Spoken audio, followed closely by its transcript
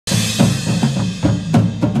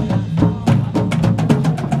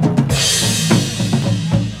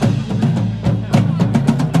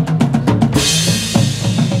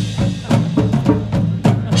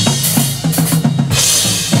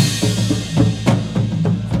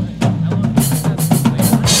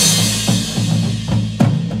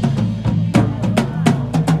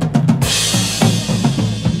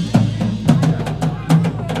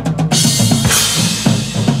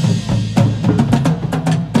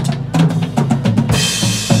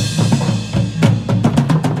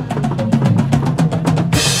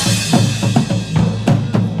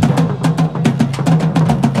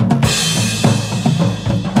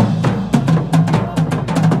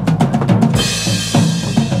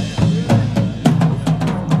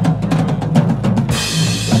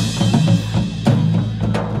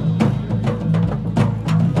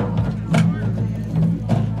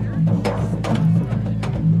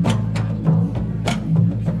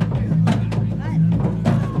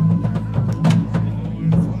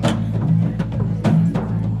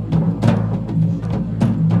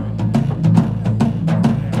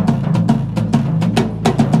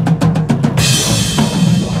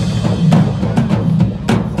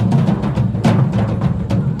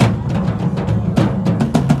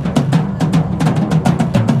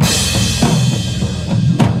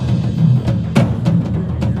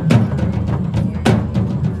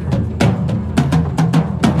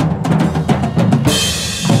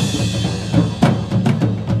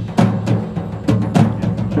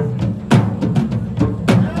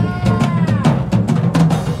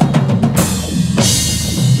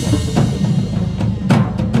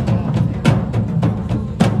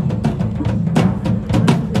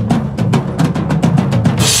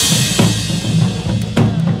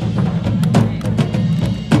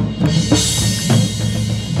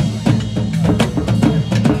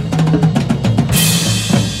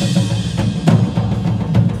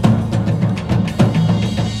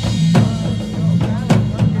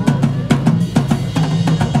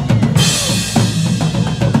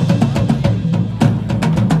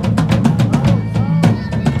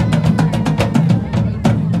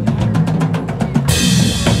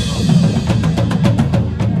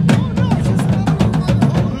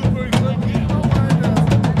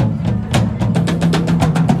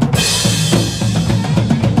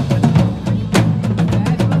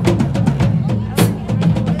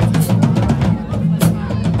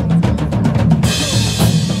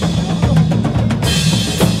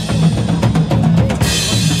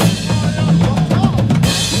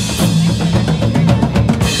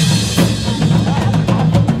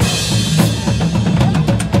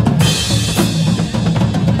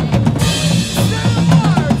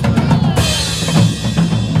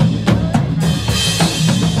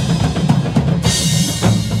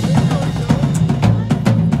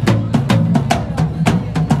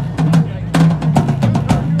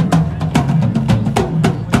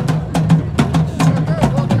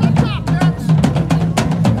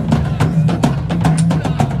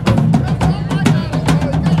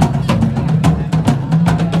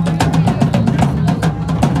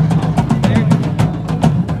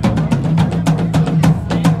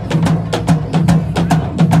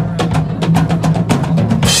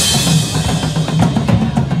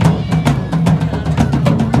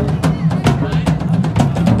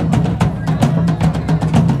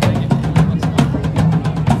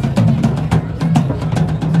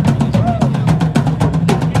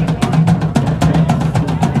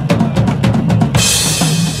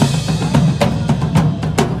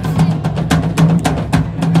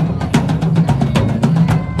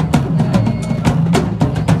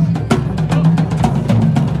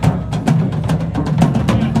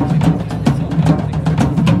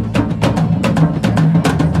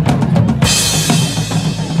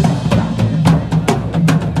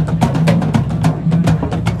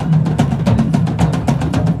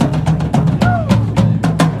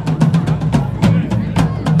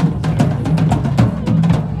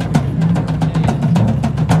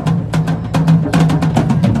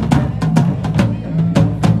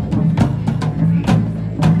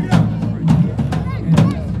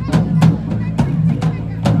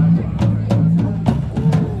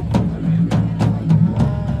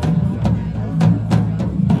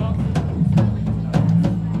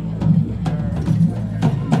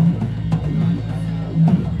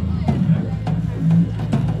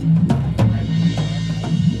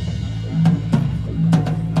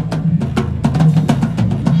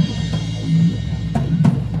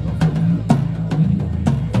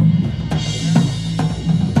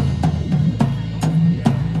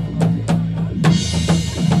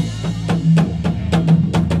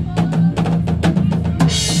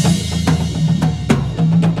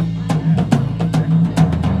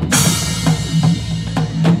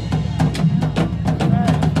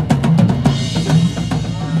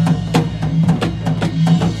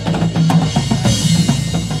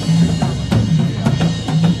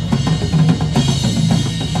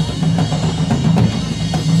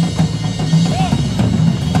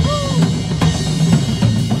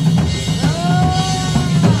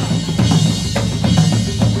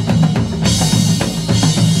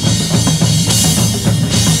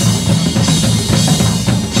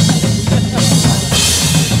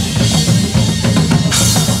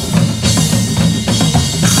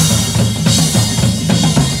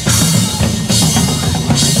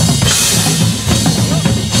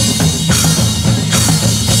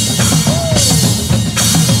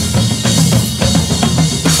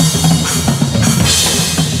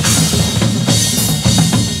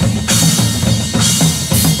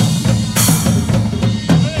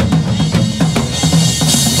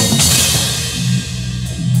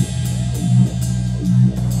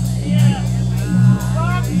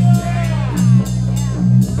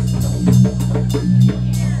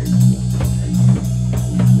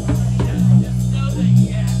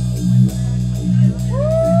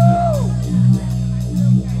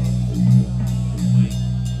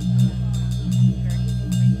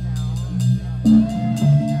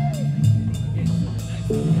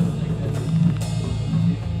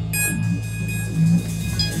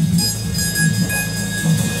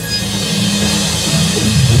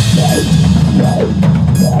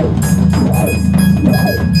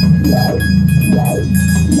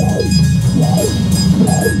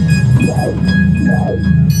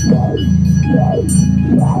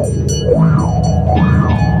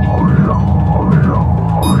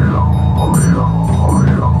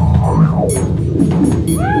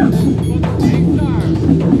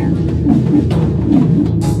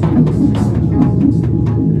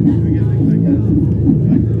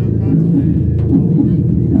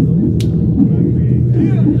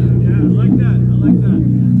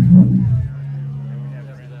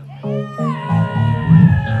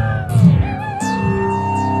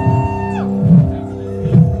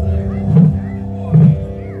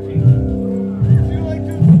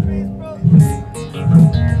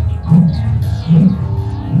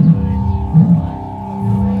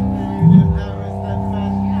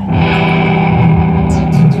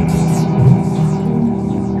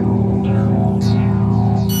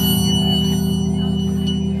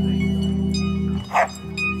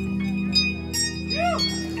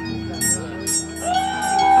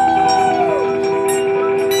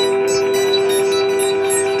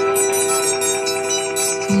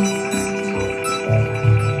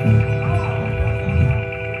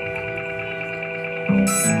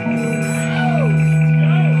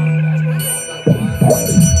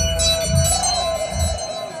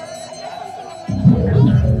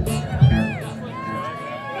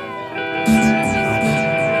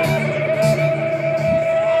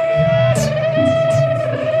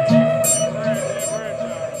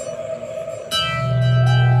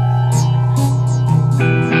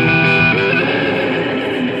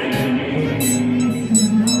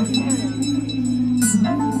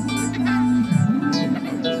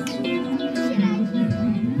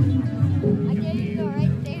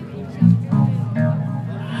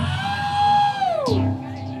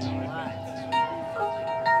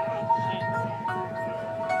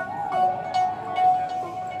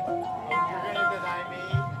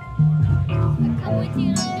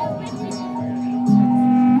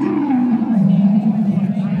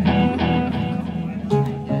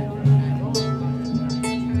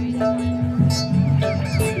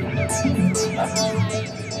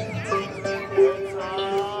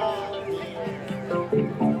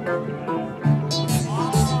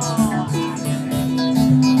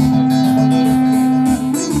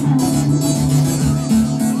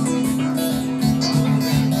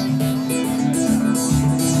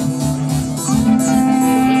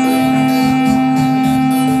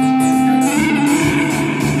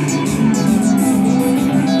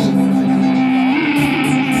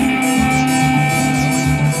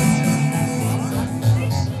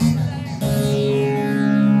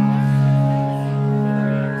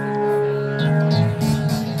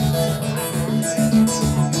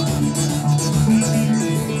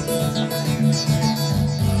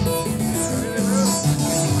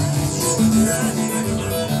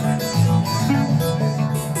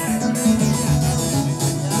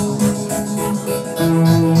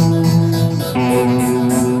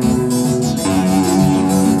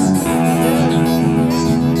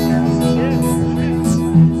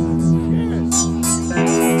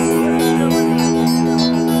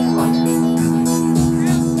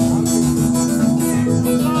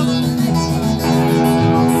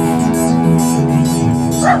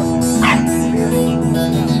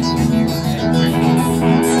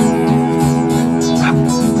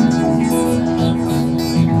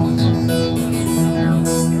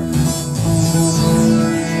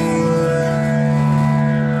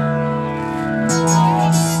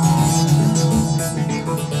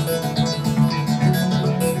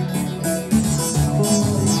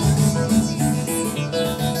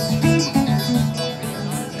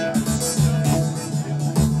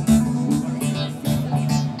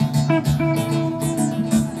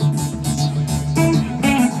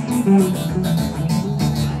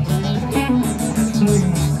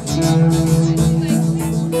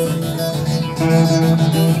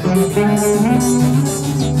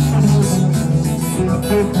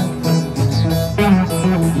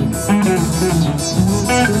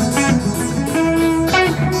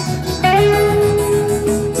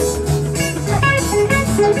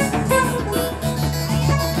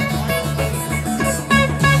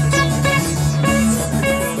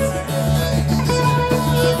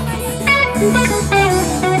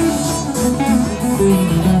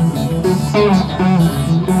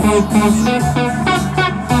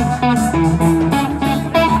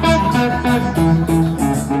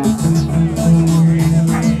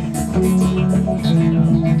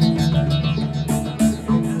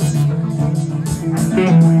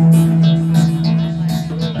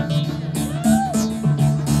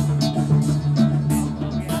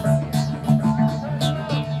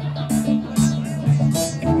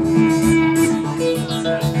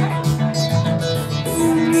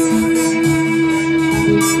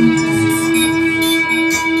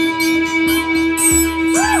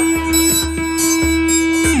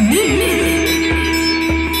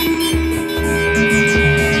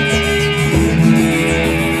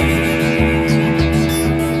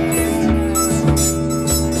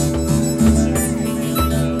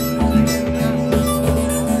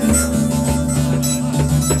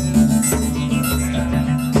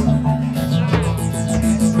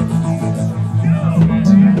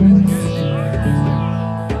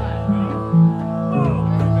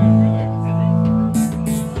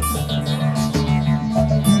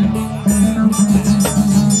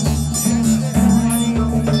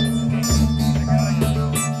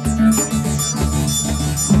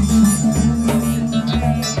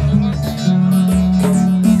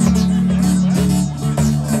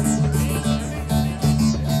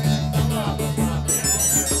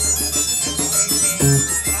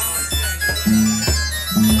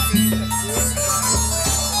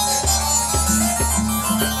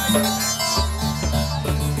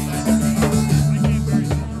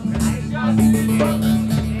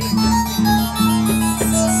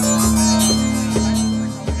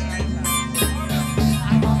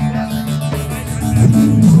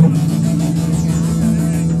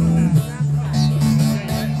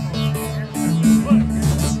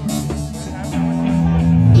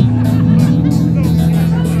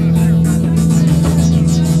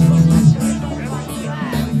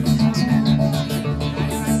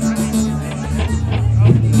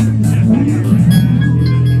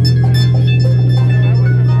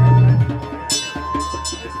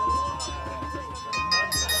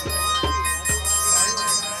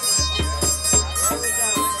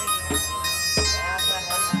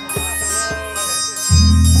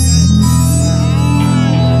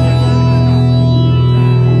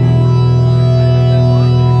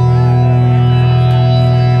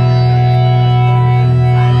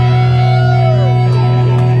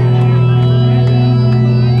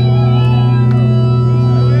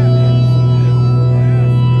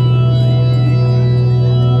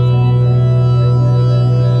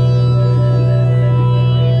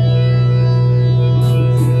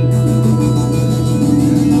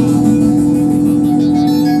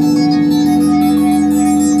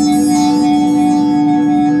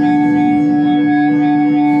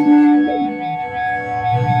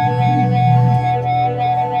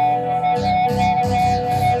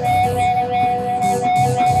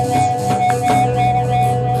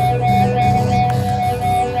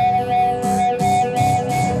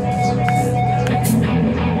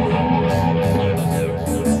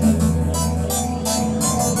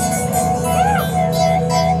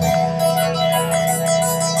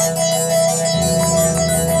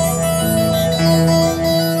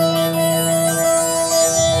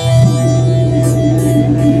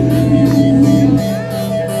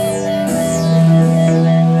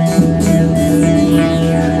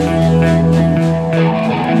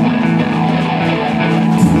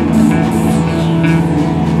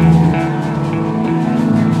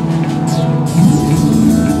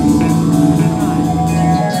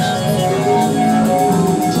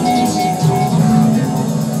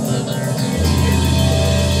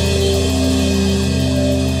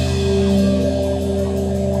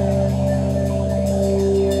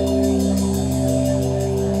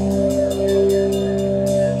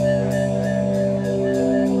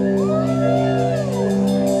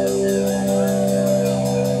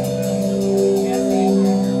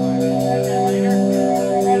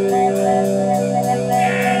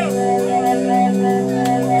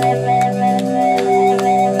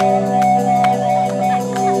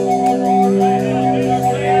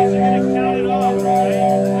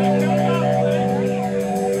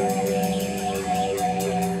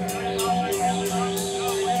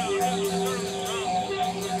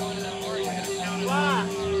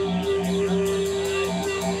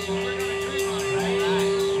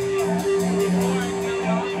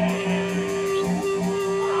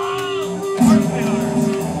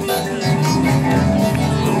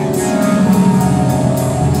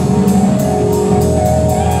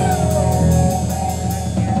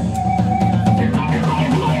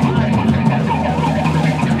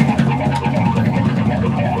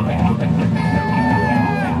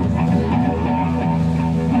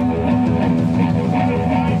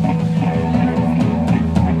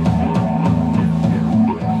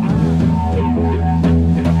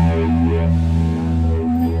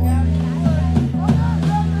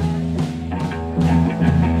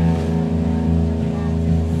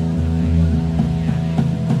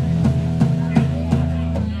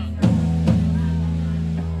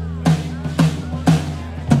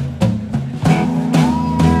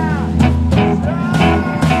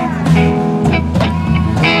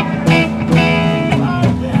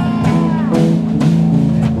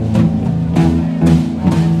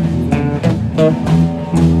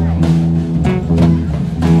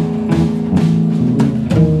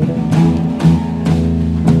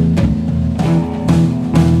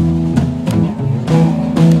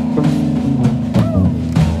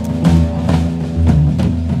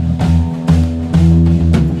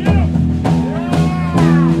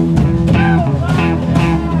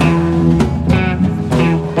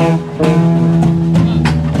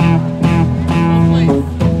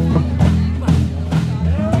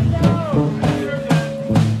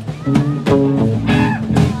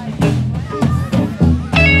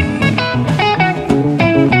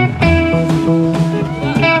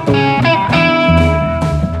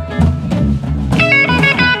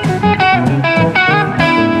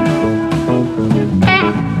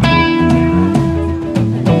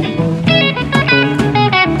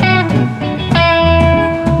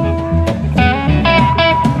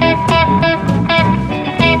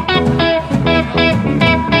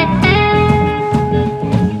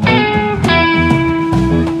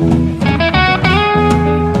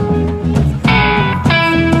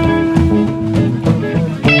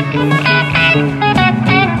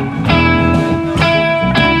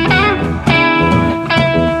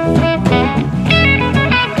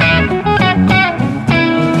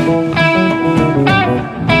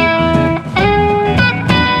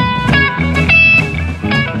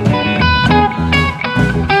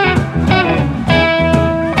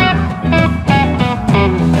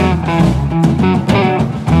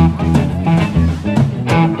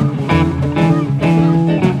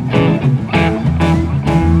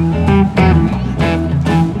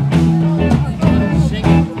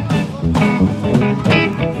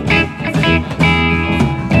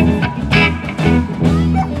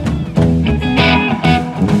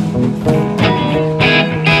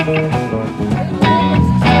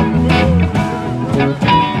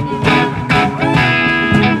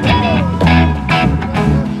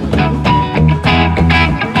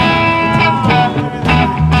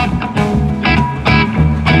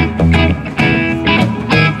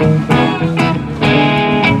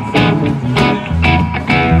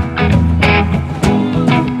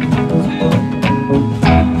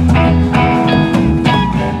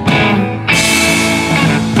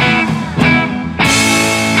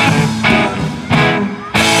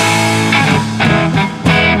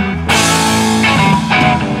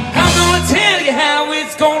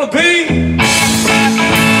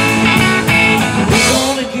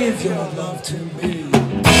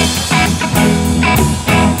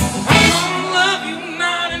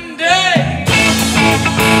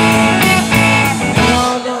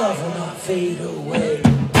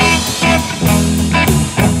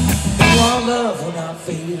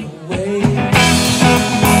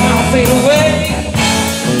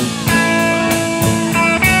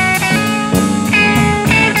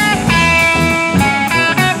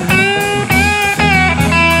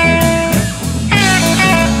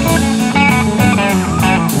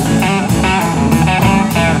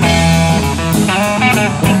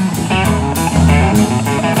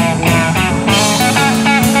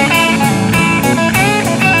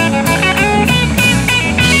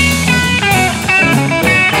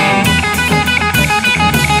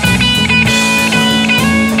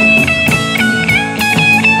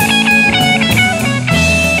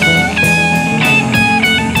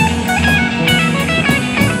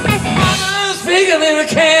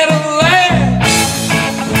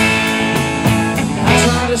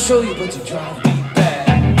show you, but you drive me back.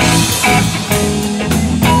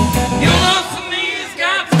 Your love for me has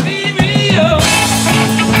got to be real.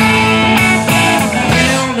 You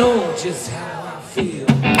don't know just how I feel.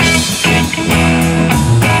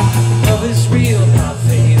 Love is real, I'll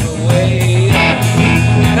fade away.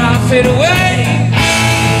 And I'll fade away.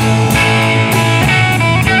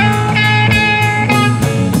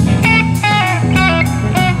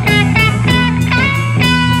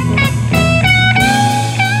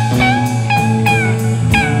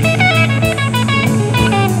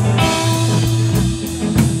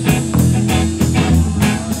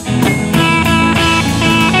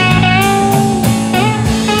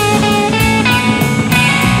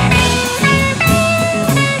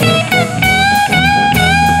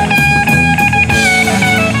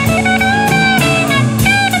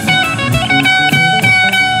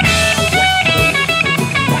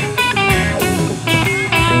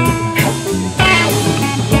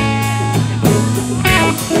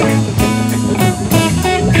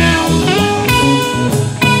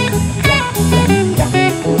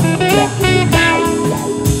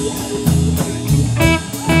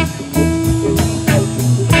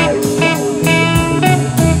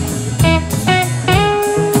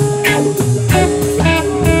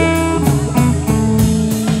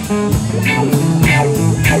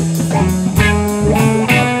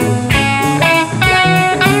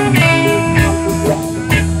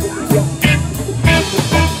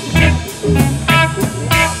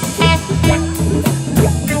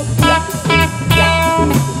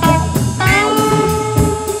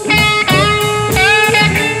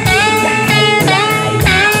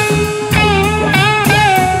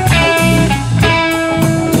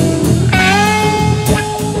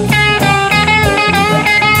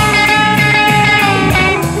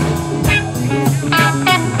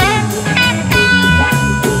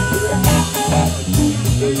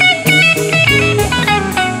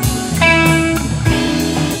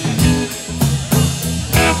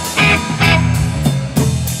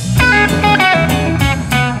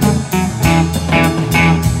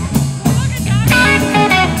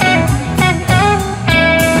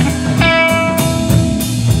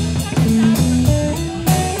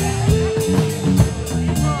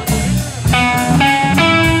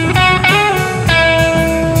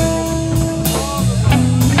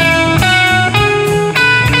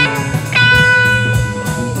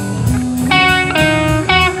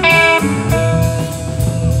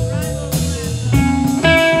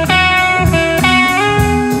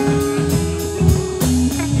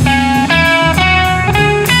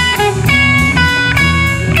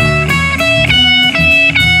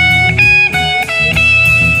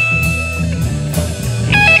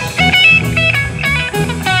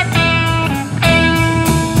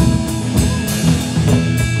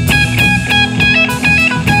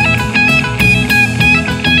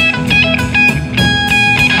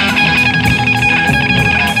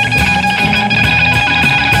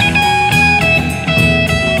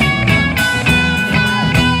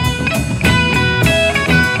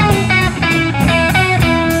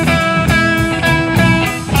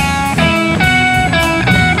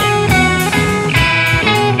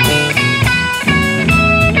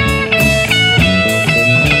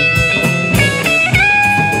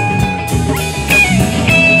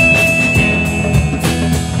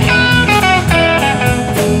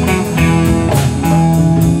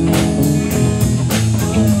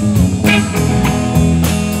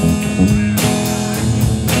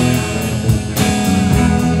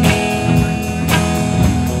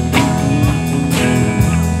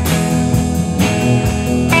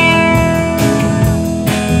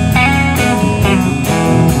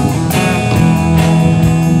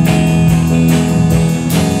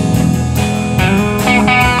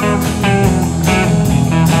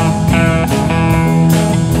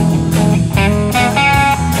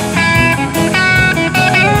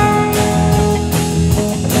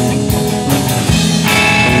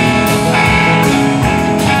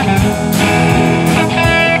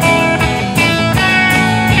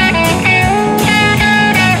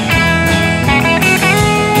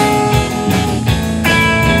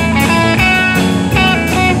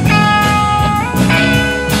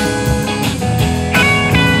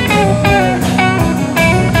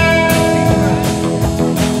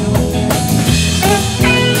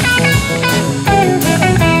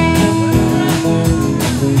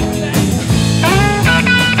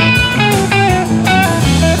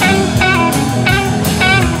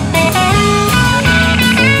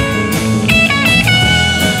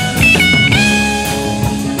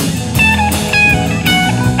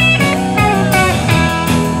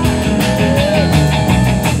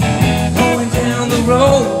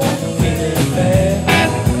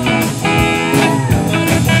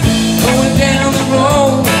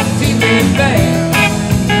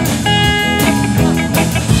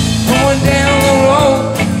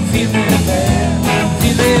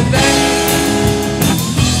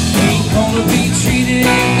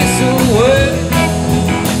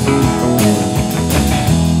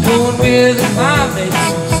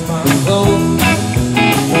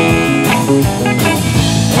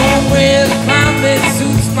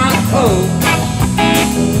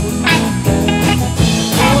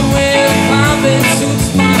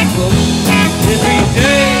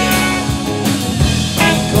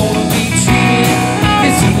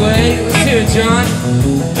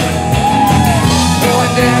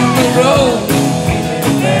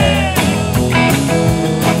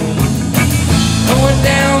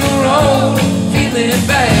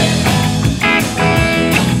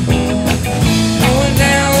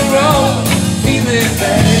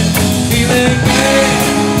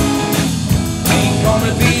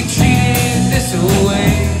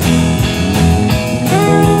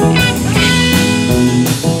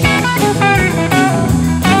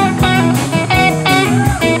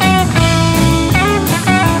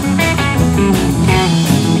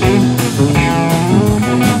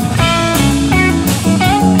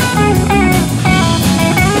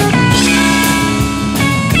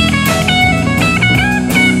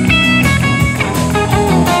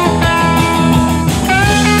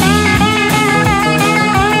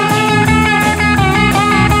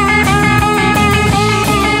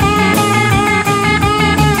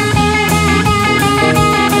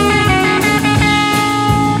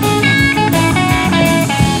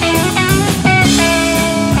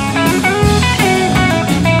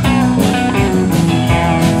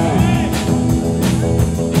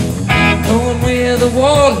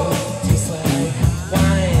 water tastes like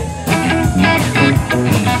wine.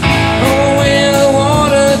 Oh, where the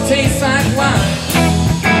water tastes like wine.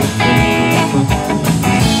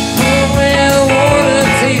 Oh, where the water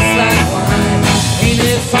tastes like wine. Ain't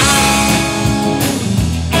it fine?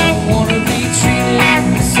 I wanna be treated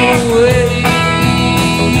this way.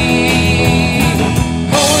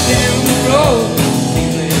 Going down the road,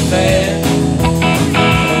 feeling bad.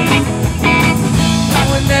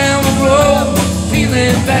 Going down the road,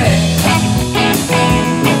 feeling bad.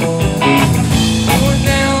 Going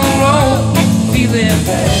down the road, feeling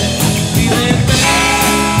bad, feeling bad.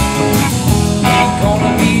 Ain't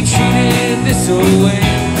gonna be treated this way.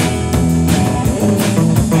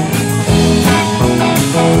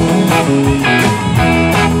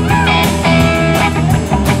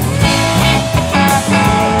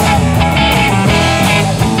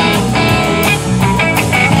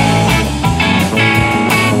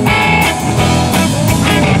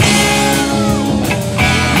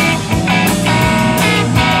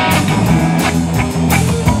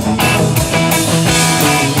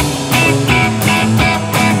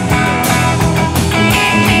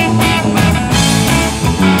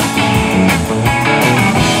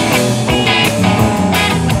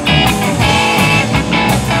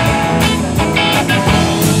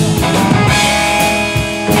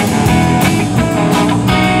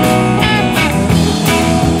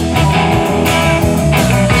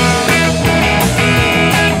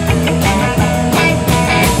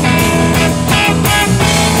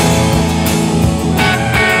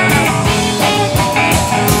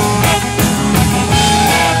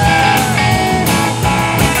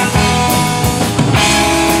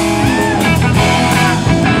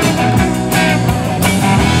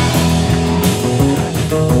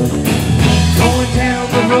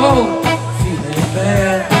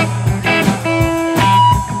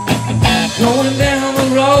 Going down the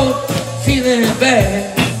road, feeling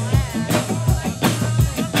bad.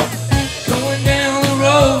 Going down the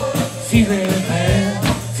road, feeling bad,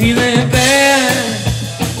 feeling bad.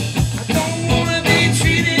 I don't wanna be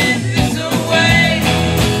treated this way.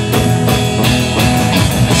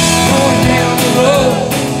 Going down the road,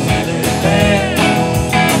 feeling bad.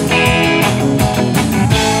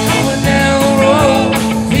 Going down the road,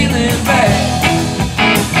 feeling bad.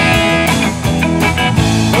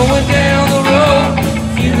 Going down the road,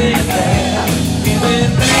 feeling bad,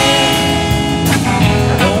 feeling bad.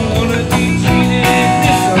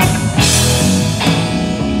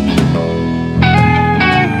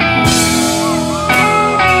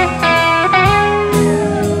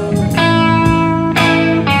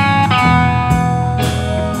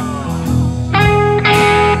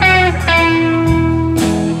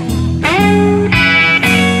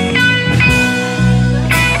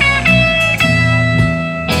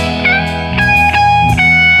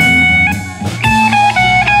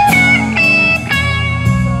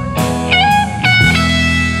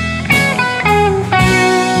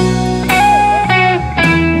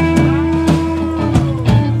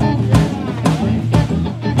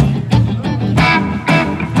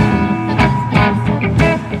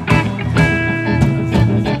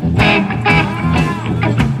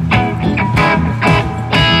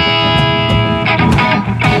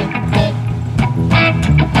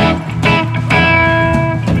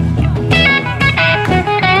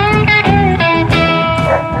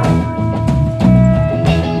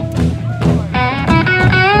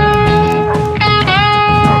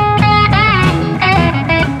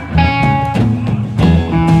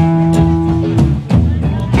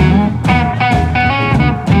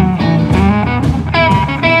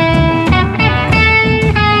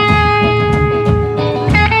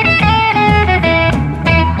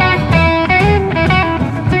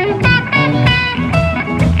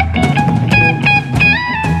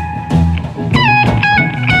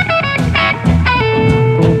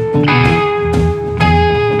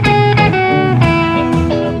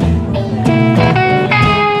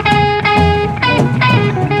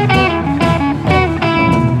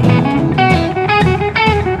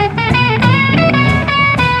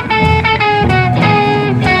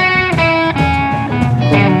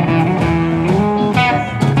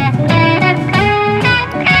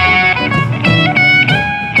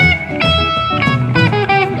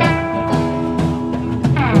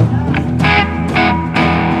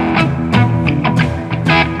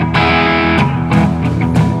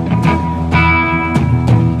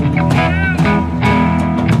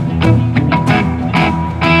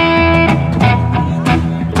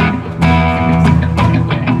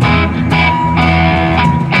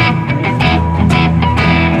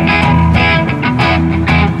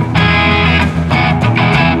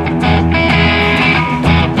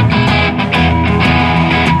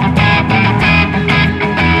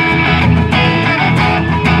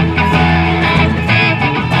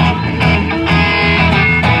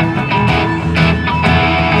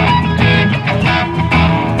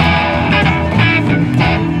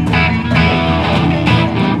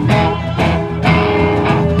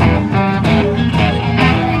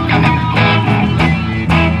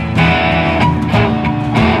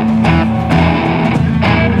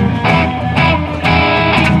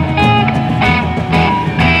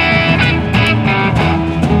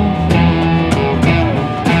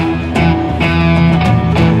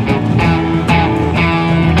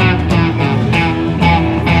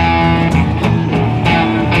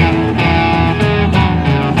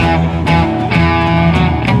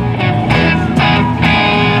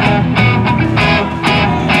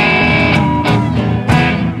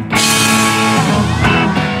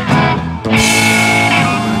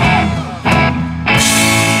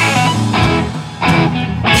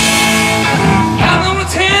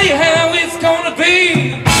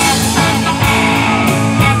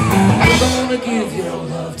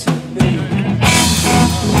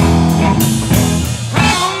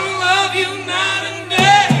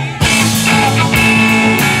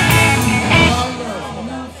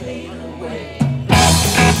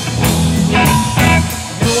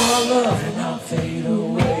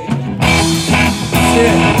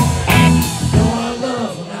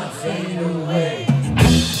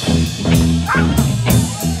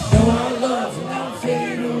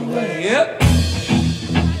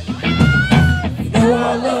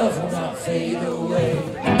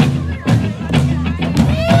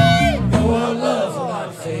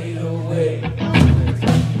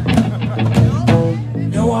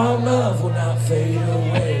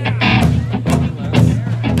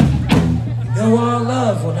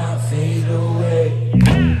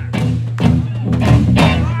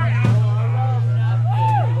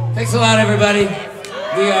 Thanks a lot, everybody.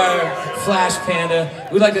 We are Flash Panda.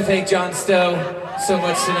 We'd like to thank John Stow so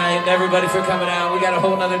much tonight and everybody for coming out. We got a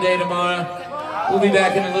whole nother day tomorrow. We'll be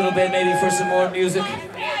back in a little bit, maybe for some more music.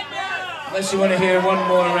 Unless you want to hear one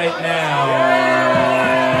more right now.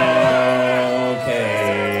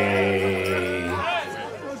 Okay.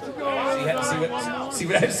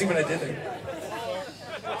 See what I did there?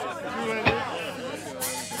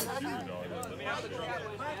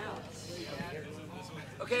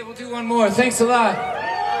 Okay, we'll do one more. Thanks a lot.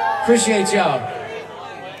 Appreciate y'all.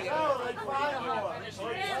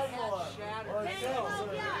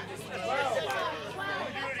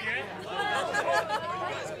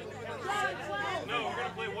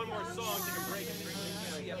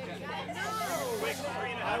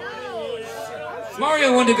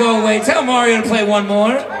 Mario wanted to go away. Tell Mario to play one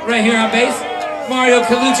more. Right here on bass. Mario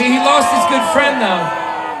Colucci. He lost his good friend though.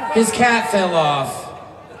 His cat fell off.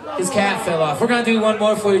 His cat fell off. We're gonna do one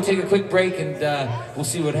more before we take a quick break, and we'll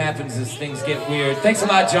see what happens as things get weird. Thanks a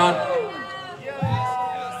lot, John.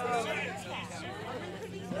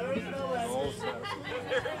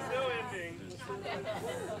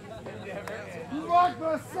 You rock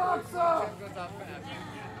my socks off!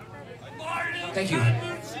 Thank you.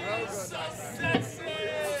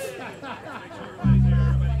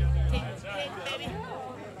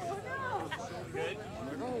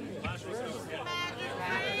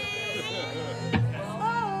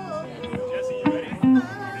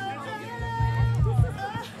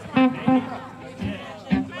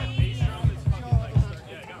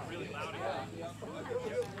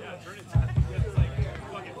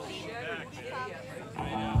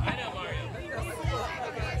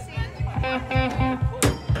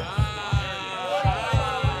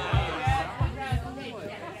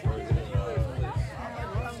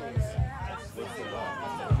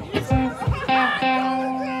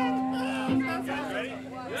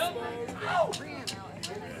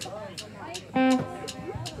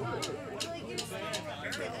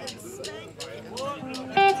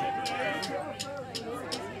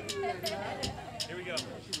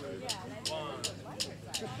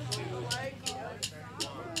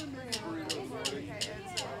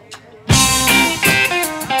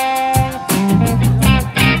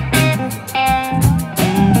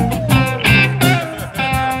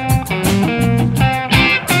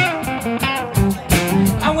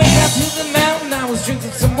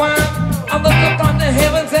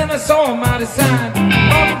 Saw a mighty sign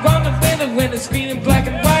on the window when it's green and black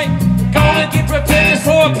and white. Gonna get prepared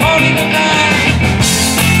for a party tonight.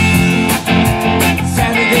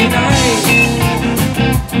 Saturday night.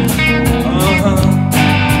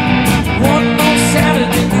 One more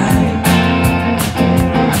Saturday night.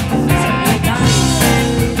 Saturday night.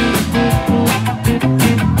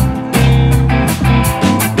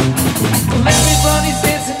 Well, everybody's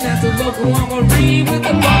dancing at the local armory with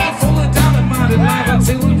a bucket full of dynamite and live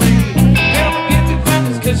artillery.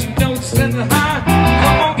 Cause you don't stand the high.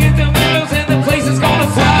 Come on, get the windows and the place is gonna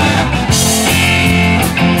fly.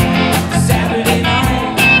 Saturday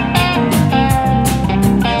night.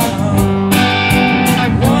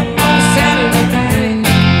 One more Saturday night.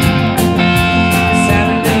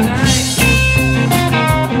 Saturday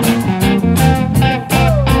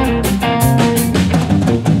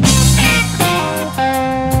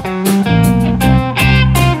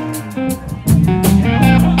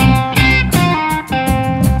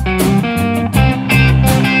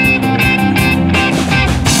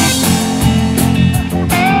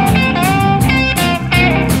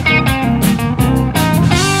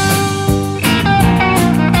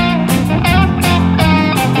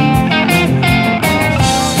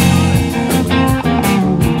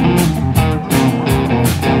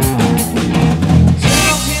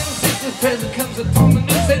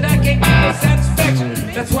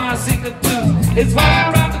that's why I sing the blues. It's why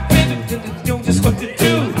I'm around the bend and you know just what to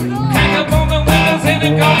do. Hang up on the windows and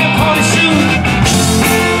then go and party shoes.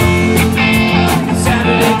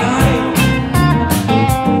 Saturday night.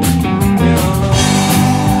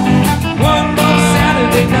 One more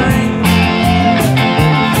Saturday night.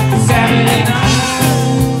 Saturday night.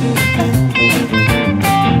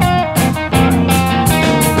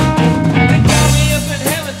 They got me up in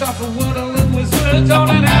heaven, thought for what I lived was worth. Don't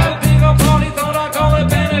it have a big old party, thought I call it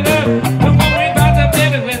better. Don't worry about the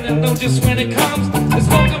baby when the know just when it comes. Let's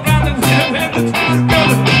walk around the window and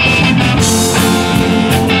the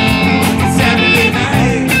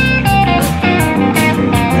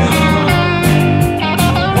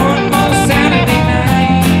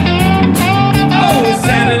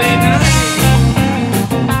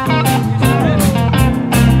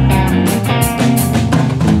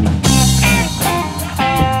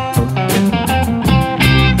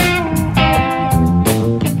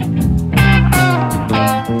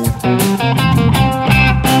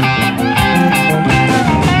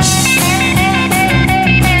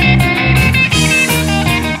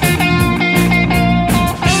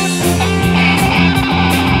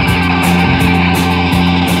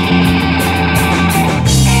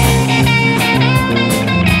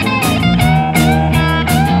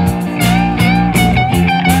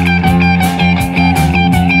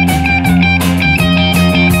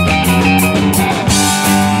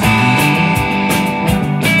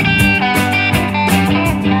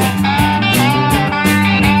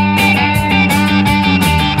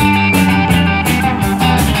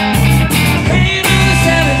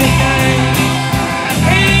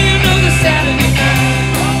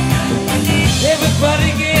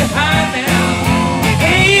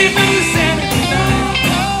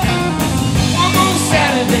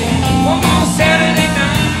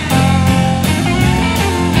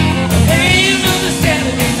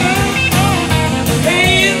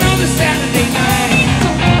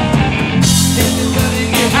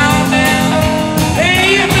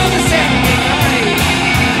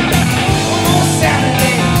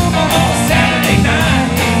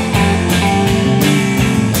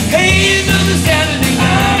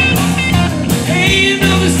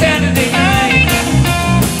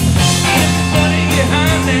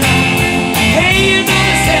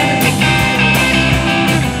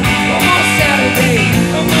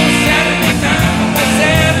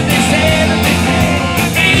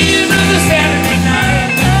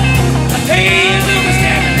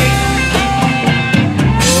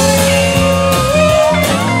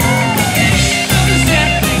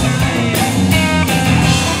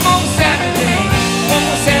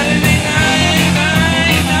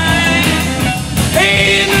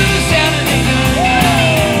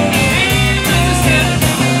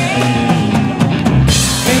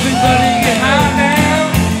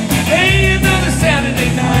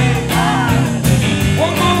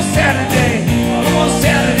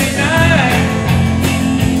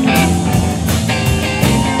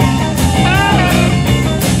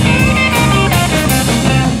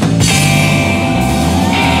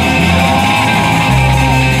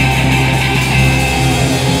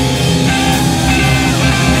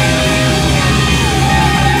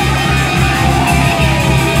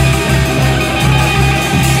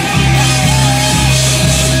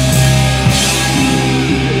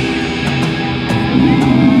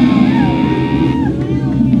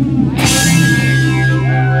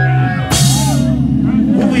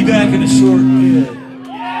back in a short bit.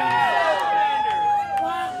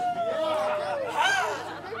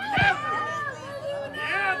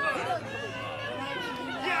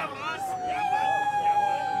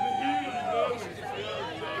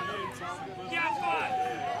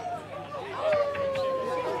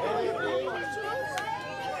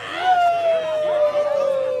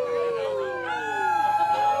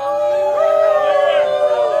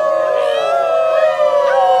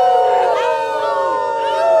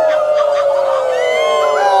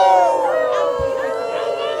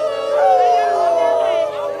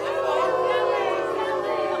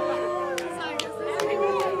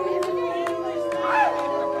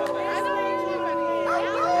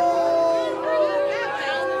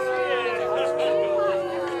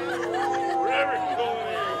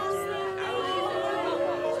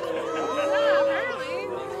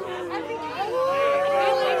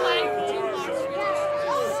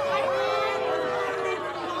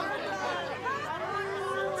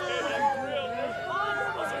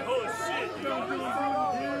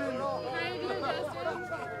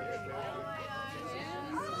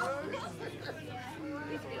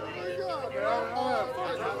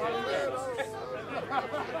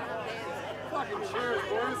 Fucking cheers,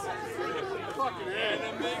 boys. Fucking hey.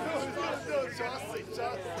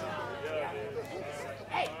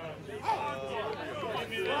 Hey.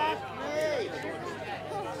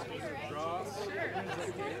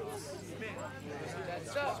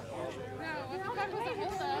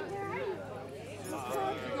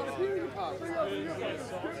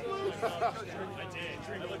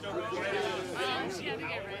 She had to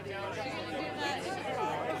get ready. She gonna do that.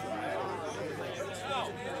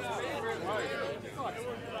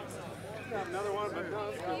 Another one, but no,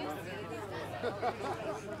 it's good.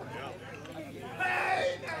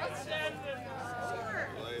 Hey, that's it.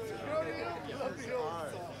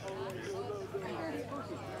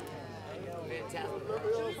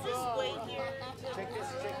 Fantastic. Just wait here. Check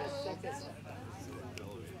this.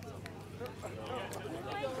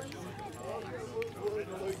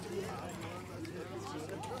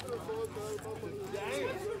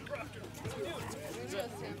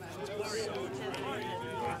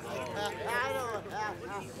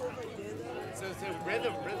 So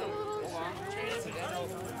rhythm.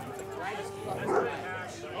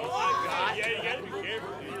 Oh my God! Yeah, you gotta be careful.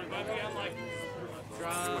 You might be on like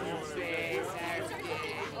Drumz, bass, everything.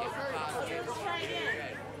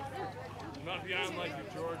 you might be on like your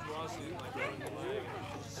George Russell, like on the leg,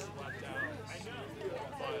 slapped out. I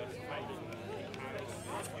know.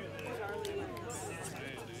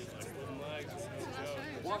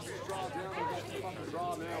 Watch this draw down. I got the fucking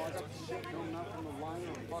draw now. I got the shit coming up from the line.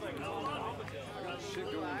 I'm fucking draw. I got shit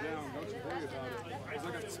going down. Don't you worry about it. Cause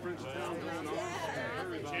I got the sprint down going on.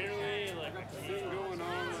 Hurry about it. I got the thing going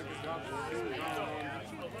on. Like I got the thing going on.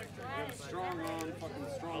 I got strong on. Fucking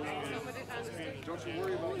strong on. Don't you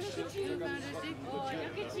worry about the shit. I got the fucking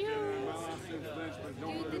legit. Look at you. My last name's Lynch, but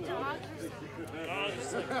don't worry The about dog. it.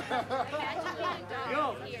 Yo.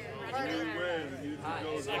 Here. Anyway, the music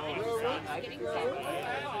goes on.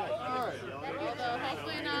 Although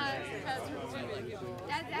hopefully not because we're too many people.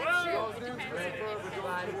 That's true.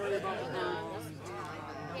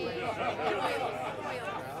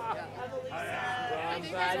 I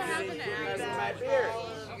think that's what happened to Aaron. My beer.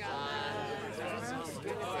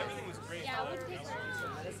 Yeah, we'll take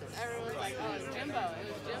everyone was like, oh, it's Jimbo. It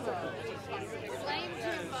was Jimbo. Blame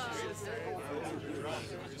Jimbo.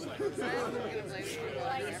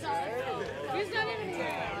 He's not even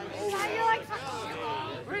here. Now you're like,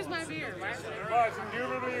 where's my beer? But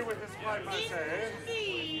indubitably with his pipe, I say.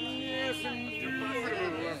 Yes,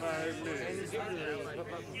 indubitably, if I may.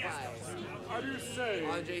 How do you say?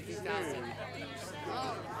 Andre 3000.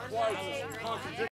 Why is this contradiction?